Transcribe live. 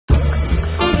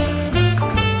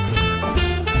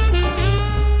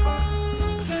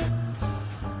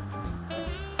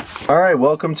Alright,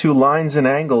 welcome to Lines and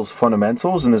Angles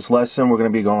Fundamentals. In this lesson we're going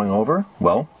to be going over,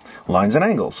 well, lines and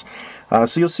angles.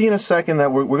 So you'll see in a second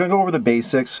that we're going to go over the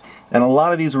basics, and a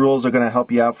lot of these rules are going to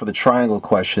help you out for the triangle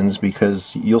questions,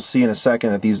 because you'll see in a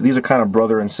second that these are kind of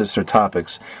brother and sister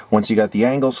topics. Once you got the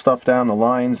angle stuff down, the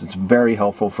lines, it's very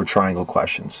helpful for triangle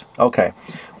questions. Okay,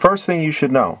 first thing you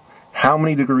should know, how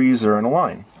many degrees are in a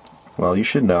line? Well, you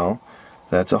should know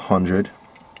that's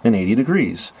 180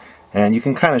 degrees. And you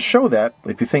can kind of show that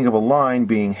if you think of a line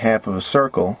being half of a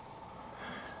circle,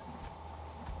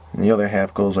 and the other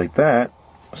half goes like that.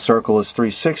 A circle is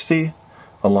 360,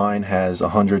 a line has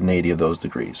 180 of those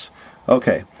degrees.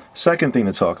 Okay, second thing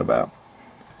to talk about.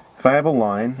 If I have a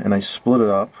line and I split it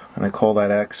up and I call that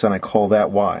x and I call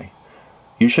that y,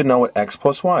 you should know what x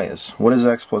plus y is. What is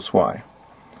x plus y?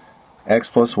 X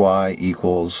plus y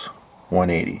equals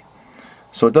 180.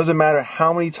 So it doesn't matter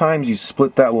how many times you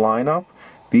split that line up,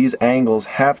 these angles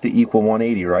have to equal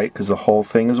 180, right? Because the whole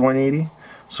thing is 180.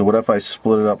 So what if I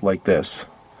split it up like this?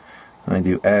 And I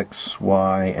do x,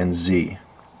 y, and z.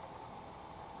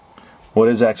 What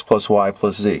is x plus y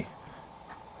plus z?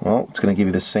 Well, it's going to give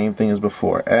you the same thing as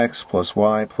before. X plus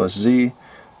y plus z.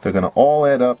 They're going to all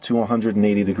add up to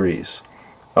 180 degrees.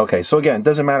 Okay, so again, it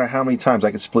doesn't matter how many times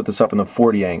I could split this up into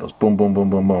 40 angles. Boom, boom, boom,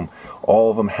 boom, boom.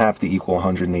 All of them have to equal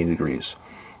 180 degrees.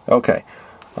 Okay.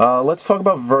 Let's talk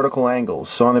about vertical angles.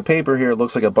 So on the paper here it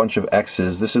looks like a bunch of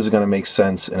X's. This is going to make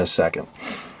sense in a second.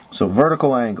 So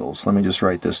vertical angles, let me just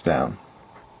write this down.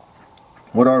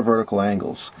 What are vertical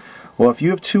angles? Well, if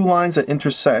you have two lines that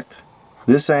intersect,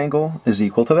 this angle is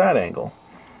equal to that angle.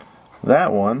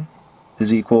 That one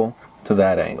is equal to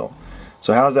that angle.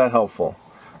 So how is that helpful?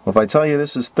 Well, if I tell you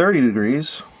this is 30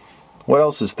 degrees, what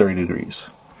else is 30 degrees?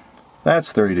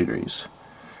 That's 30 degrees.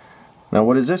 Now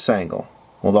what is this angle?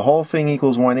 Well, the whole thing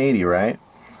equals 180, right?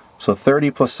 So 30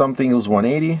 plus something equals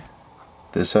 180.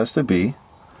 This has to be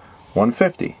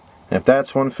 150. And if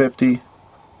that's 150,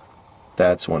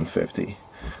 that's 150.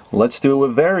 Let's do it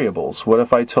with variables. What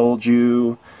if I told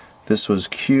you this was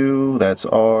Q, that's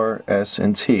R, S,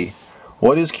 and T?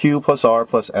 What is Q plus R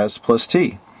plus S plus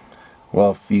T?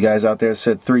 Well, if you guys out there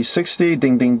said 360,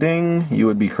 ding, ding, ding, you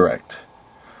would be correct.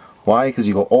 Why? Because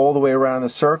you go all the way around the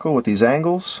circle with these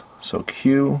angles. So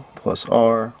Q plus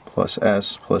R plus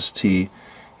S plus T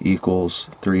equals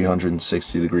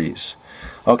 360 degrees.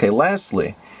 Okay,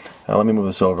 lastly, now let me move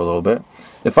this over a little bit.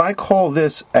 If I call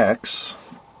this X,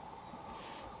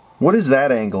 what is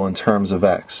that angle in terms of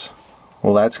X?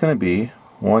 Well, that's going to be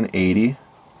 180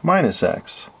 minus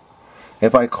X.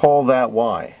 If I call that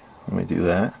Y, let me do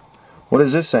that. What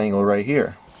is this angle right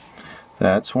here?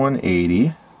 That's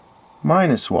 180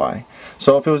 minus y.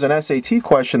 So if it was an SAT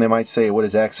question, they might say, what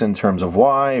is x in terms of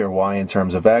y, or y in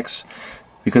terms of x?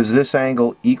 Because this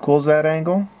angle equals that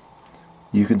angle,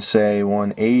 you can say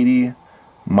 180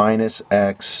 minus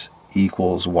x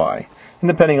equals y. And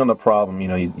depending on the problem,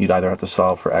 you'd either have to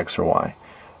solve for x or y.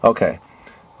 Okay,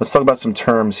 let's talk about some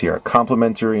terms here.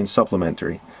 Complementary and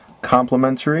supplementary.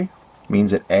 Complementary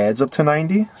means it adds up to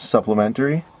 90.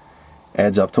 Supplementary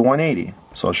adds up to 180.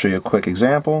 So I'll show you a quick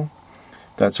example.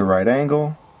 That's a right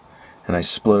angle, and I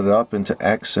split it up into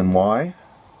x and y.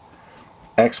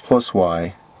 X plus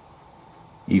y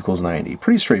equals 90.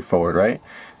 Pretty straightforward, right?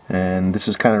 And this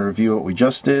is kind of review what we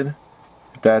just did.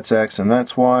 If that's x and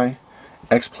that's y,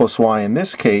 x plus y in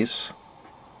this case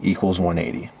equals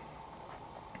 180.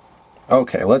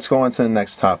 Okay, let's go on to the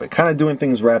next topic. Kind of doing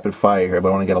things rapid fire here, but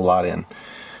I want to get a lot in.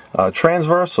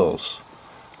 Transversals.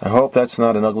 I hope that's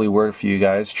not an ugly word for you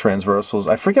guys, transversals.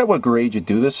 I forget what grade you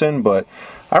do this in, but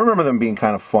I remember them being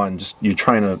kind of fun. Just you're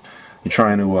trying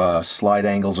to slide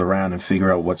angles around and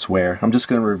figure out what's where. I'm just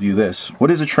going to review this. What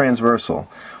is a transversal?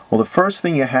 Well, the first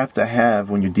thing you have to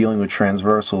have when you're dealing with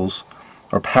transversals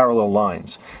are parallel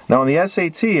lines. Now, on the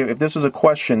SAT, if this was a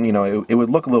question, it would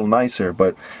look a little nicer,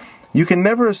 but you can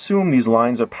never assume these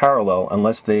lines are parallel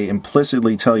unless they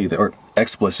implicitly tell you that, or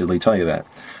explicitly tell you that.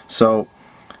 So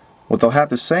what they'll have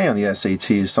to say on the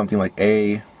SAT is something like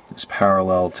A is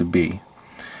parallel to B.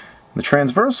 The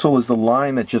transversal is the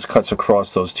line that just cuts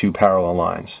across those two parallel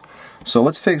lines. So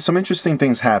let's take some interesting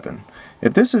things happen.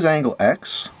 If this is angle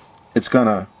X, it's going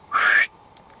to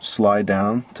slide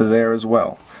down to there as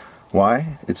well.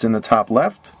 Why? It's in the top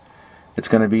left. It's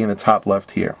going to be in the top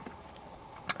left here.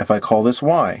 If I call this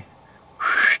Y,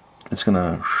 it's going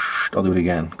to, I'll do it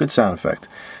again. Good sound effect.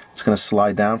 It's going to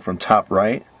slide down from top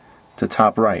right to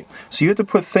top right. So you have to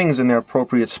put things in their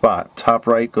appropriate spot. Top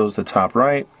right goes to top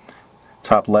right,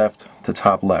 top left to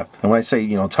top left. And when I say,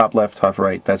 top left, top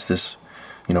right, that's this,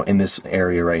 in this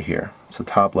area right here. So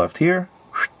top left here,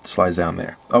 slides down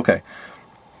there. Okay,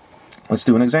 let's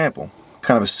do an example.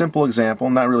 kind of a simple example,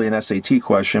 not really an SAT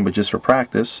question, but just for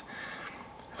practice.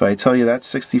 If I tell you that's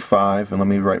 65, and let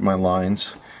me write my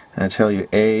lines, and I tell you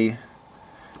A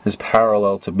is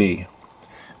parallel to B.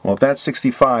 Well, if that's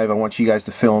 65, I want you guys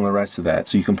to fill in the rest of that.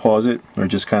 So you can pause it, or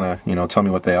just kind of, tell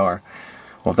me what they are.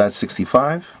 Well, if that's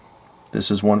 65, this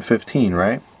is 115,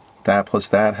 right? That plus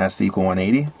that has to equal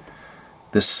 180.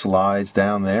 This slides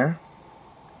down there.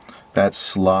 That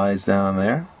slides down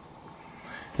there.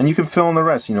 And you can fill in the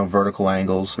rest, vertical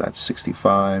angles. That's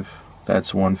 65.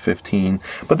 That's 115.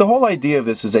 But the whole idea of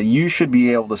this is that you should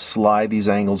be able to slide these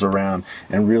angles around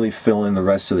and really fill in the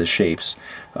rest of the shapes.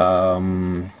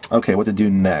 Okay, what to do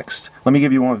next? Let me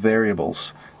give you more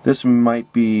variables. This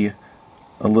might be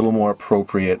a little more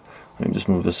appropriate. Let me just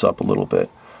move this up a little bit.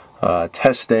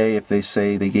 Test A, if they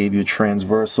say they gave you a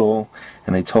transversal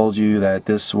and they told you that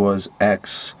this was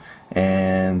X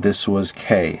and this was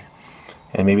K.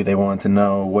 And maybe they wanted to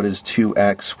know what is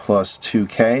 2X plus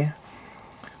 2K.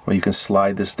 Well, you can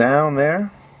slide this down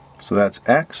there. So that's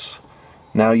X.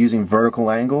 Now using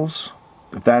vertical angles,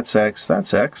 if that's X,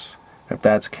 that's X. If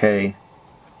that's K,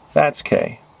 that's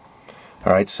K.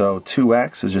 Alright, so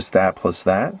 2X is just that plus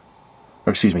that.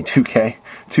 Or excuse me, 2K.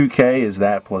 2K is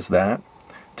that plus that.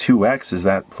 2X is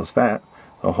that plus that.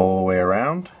 The whole way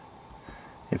around.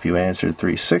 If you answered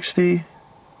 360,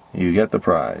 you get the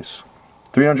prize.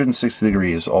 360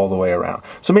 degrees all the way around.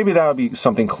 So maybe that would be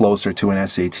something closer to an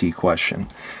SAT question.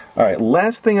 All right,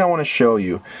 last thing I want to show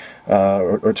you,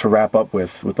 or to wrap up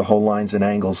with the whole lines and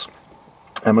angles.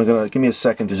 I'm going to give me a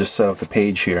second to just set up the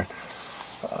page here.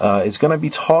 It's going to be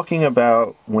talking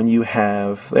about when you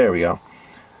have, there we go,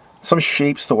 some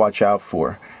shapes to watch out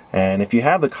for. And if you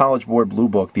have the College Board Blue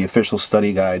Book, the official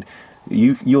study guide,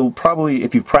 you'll probably,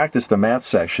 if you've practiced the math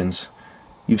sections,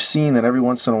 you've seen that every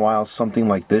once in a while something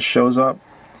like this shows up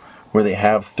where they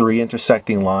have three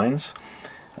intersecting lines.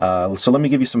 So let me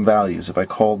give you some values. If I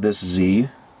call this Z,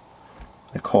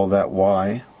 I call that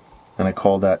Y, and I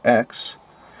call that X,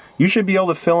 you should be able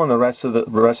to fill in the rest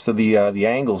of the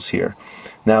angles here.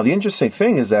 Now the interesting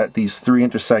thing is that these three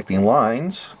intersecting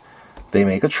lines, they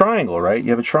make a triangle, right? You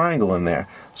have a triangle in there.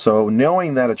 So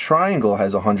knowing that a triangle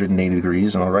has 180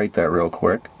 degrees, and I'll write that real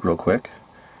quick.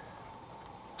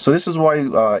 So this is why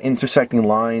intersecting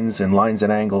lines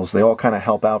and angles, they all kind of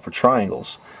help out for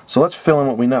triangles. So let's fill in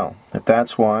what we know. If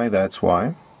that's Y, that's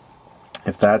Y.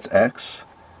 If that's X,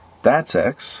 that's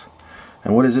X.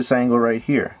 And what is this angle right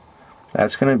here?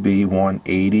 That's going to be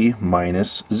 180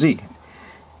 minus Z.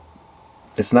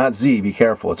 It's not Z, be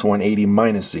careful. It's 180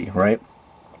 minus Z, right?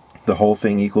 The whole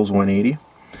thing equals 180.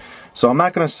 So I'm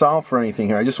not going to solve for anything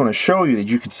here. I just want to show you that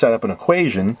you could set up an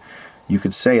equation. You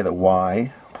could say that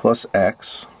Y plus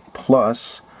X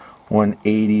plus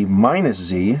 180 minus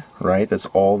Z, right? That's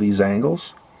all these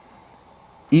angles,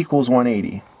 equals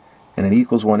 180. And it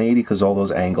equals 180 because all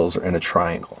those angles are in a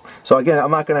triangle. So again, I'm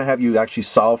not going to have you actually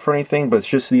solve for anything, but it's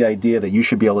just the idea that you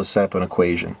should be able to set up an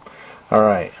equation.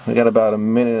 Alright, we got about a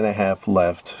minute and a half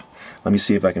left. Let me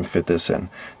see if I can fit this in.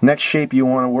 Next shape you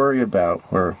want to worry about,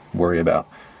 the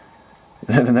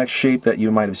next shape that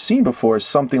you might have seen before is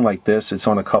something like this. It's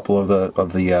on a couple of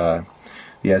the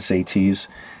SATs,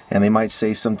 and they might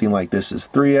say something like this is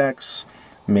 3x.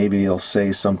 Maybe they'll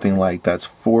say something like that's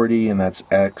 40 and that's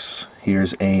x.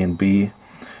 Here's A and B,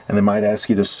 and they might ask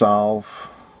you to solve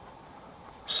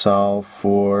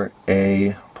for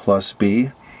A plus B.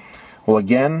 Well,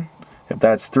 again, if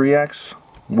that's 3x,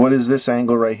 what is this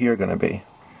angle right here going to be?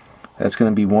 That's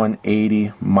going to be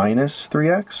 180 minus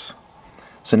 3x.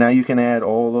 So now you can add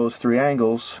all those three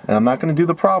angles, and I'm not going to do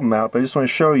the problem out, but I just want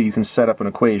to show you can set up an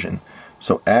equation.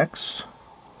 So x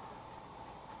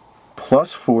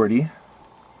plus 40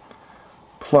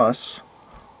 plus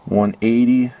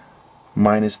 180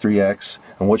 minus 3x,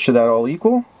 and what should that all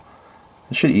equal?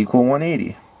 It should equal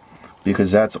 180,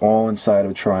 because that's all inside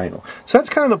of a triangle. So that's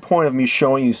kind of the point of me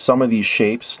showing you some of these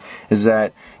shapes, is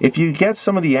that if you get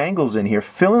some of the angles in here,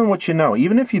 fill in what you know.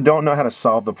 Even if you don't know how to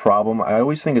solve the problem, I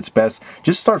always think it's best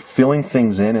just start filling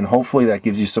things in, and hopefully that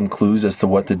gives you some clues as to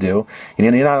what to do.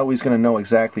 And you're not always going to know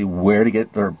exactly where to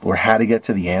get or how to get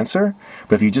to the answer,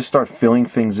 but if you just start filling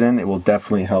things in, it will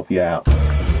definitely help you out.